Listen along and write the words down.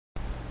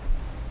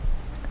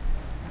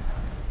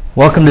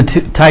Welcome to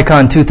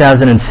TiEcon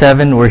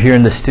 2007. We're here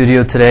in the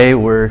studio today.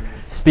 We're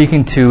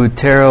speaking to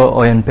Tero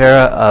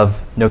Ojanperä of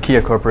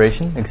Nokia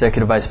Corporation,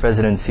 Executive Vice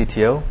President and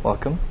CTO.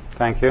 Welcome.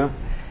 Thank you.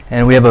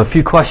 And we have a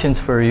few questions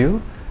for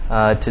you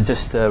to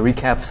just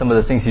recap some of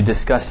the things you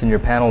discussed in your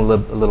panel a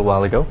little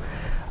while ago.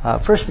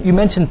 First, you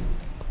mentioned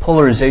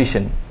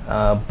polarization,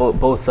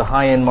 both the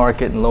high-end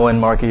market and low-end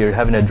market. You're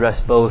having to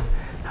address both.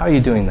 How are you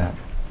doing that?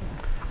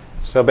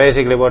 So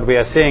basically what we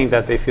are seeing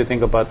that if you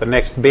think about the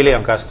next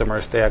billion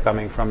customers, they are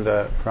coming from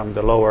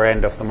the lower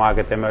end of the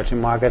market,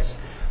 emerging markets,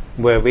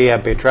 where we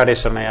have been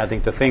traditionally, I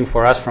think the thing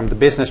for us from the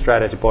business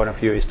strategy point of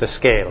view is the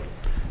scale.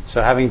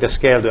 So having the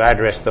scale to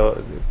address,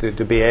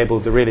 to be able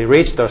to really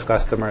reach those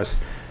customers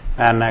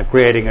and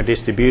creating a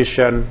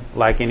distribution,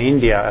 like in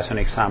India as an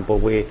example,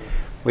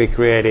 we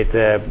created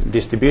a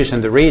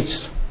distribution to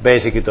reach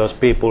basically those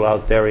people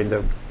out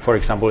there for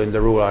example, in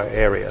the rural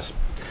areas.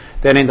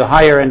 Then in the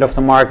higher end of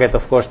the market,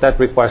 of course, that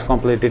requires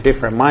completely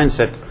different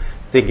mindset,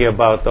 thinking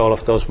about all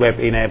of those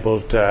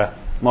web-enabled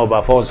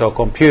mobile phones or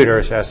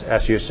computers,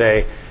 as you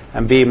say,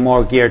 and being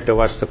more geared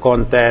towards the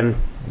content,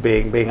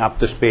 being up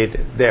to speed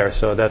there.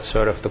 So that's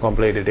sort of the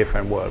completely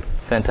different world.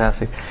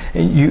 Fantastic.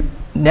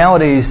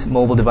 Nowadays,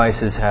 mobile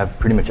devices have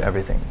pretty much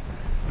everything,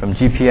 from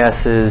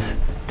GPSs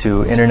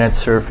to internet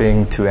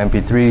surfing to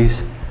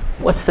MP3s.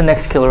 What's the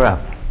next killer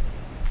app?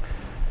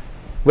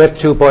 Web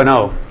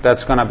 2.0,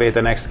 that's going to be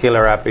the next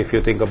killer app if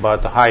you think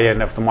about the high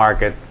end of the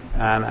market.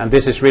 And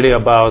this is really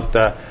about,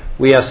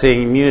 we are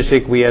seeing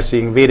music, we are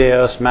seeing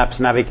videos, maps,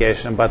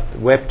 navigation, but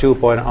Web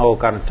 2.0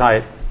 kind of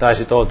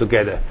ties it all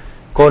together.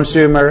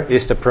 Consumer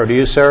is the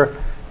producer,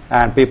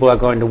 and people are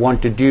going to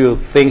want to do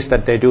things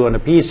that they do on a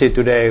PC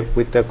today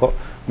with the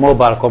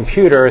mobile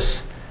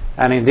computers,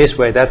 and in this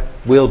way that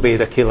will be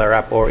the killer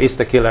app, or is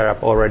the killer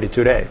app already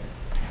today.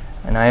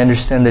 And I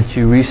understand that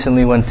you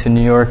recently went to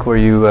New York where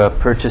you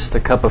purchased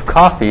a cup of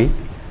coffee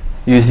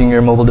using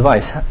your mobile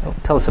device.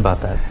 Tell us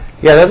about that.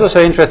 Yeah, that was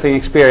an interesting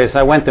experience.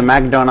 I went to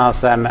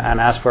McDonald's and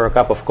asked for a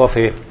cup of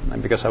coffee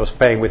because I was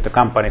paying with the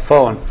company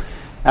phone.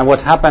 And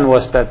what happened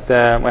was that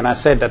when I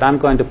said that I'm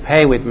going to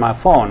pay with my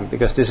phone,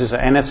 because this is an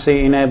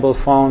NFC-enabled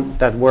phone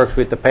that works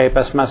with the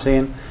PayPass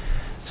machine,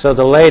 so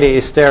the lady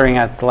is staring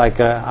at like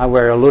I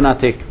were a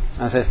lunatic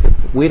and says,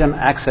 "We don't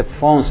accept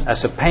phones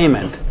as a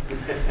payment."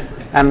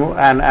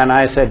 And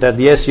I said that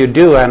yes, you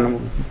do,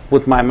 and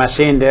put my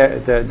machine there,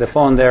 the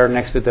phone there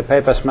next to the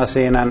PayPass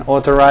machine, and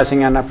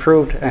authorizing and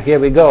approved, and here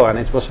we go. And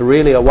it was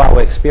really a wow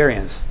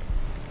experience.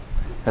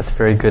 That's a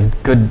very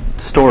good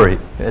story,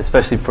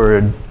 especially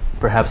for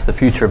perhaps the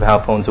future of how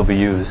phones will be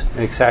used.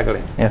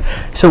 Exactly. Yeah.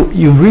 So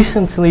you've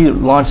recently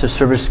launched a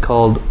service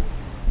called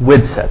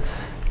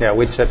Widgets. Yeah,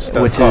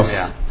 widgets.com, which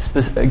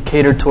is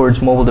catered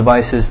towards mobile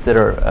devices that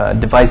are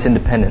device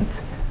independent.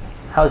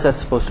 How is that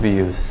supposed to be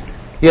used?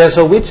 Yeah,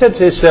 so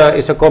Widgets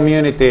is a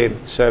community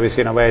service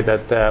in a way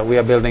that we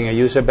are building a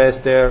user base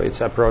there. It's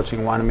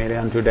approaching 1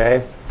 million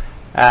today.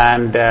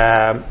 And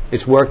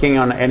it's working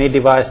on any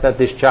device that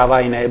is Java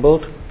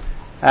enabled.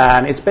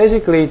 And it's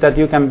basically that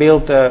you can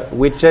build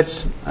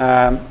widgets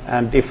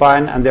and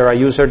define, and there are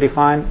user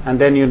defined, and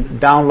then you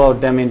download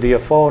them into your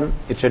phone.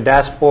 It's a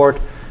dashboard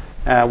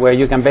where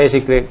you can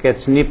basically get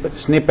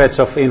snippets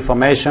of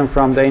information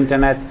from the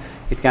internet.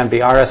 It can be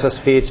RSS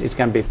feeds, it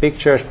can be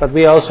pictures, but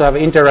we also have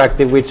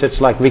interactive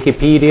widgets like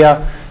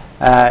Wikipedia,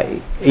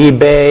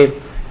 eBay,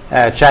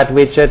 chat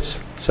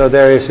widgets. So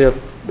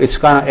it's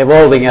kind of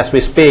evolving as we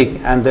speak,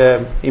 and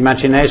the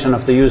imagination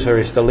of the user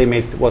is the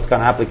limit what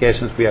kind of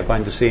applications we are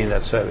going to see in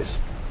that service.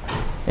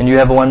 And you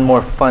have one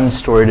more fun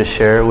story to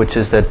share, which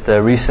is that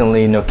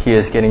recently Nokia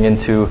is getting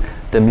into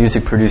the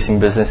music producing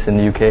business in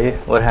the UK.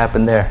 What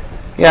happened there?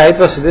 Yeah,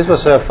 this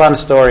was a fun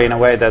story in a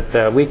way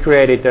that we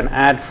created an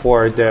ad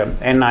for the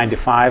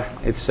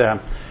N95. It's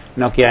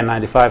Nokia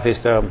N95 is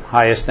the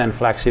highest end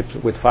flagship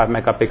with 5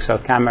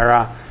 megapixel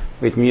camera,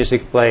 with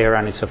music player,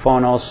 and it's a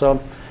phone also.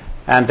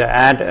 And the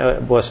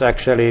ad was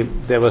actually,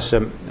 there was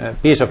a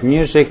piece of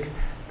music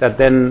that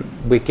then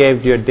we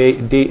gave to a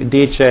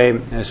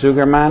DJ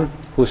Sugarman,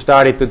 who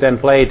started to then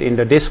play it in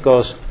the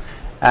discos,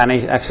 and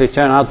it actually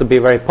turned out to be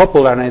very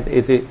popular, and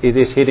it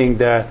is hitting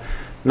the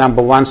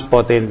 #1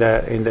 spot in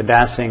the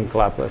dancing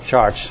club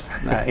charts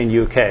in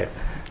UK.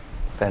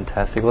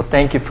 Fantastic. Well,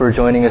 thank you for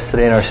joining us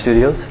today in our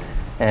studios,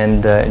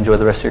 and enjoy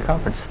the rest of your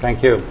conference.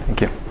 Thank you.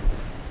 Thank you.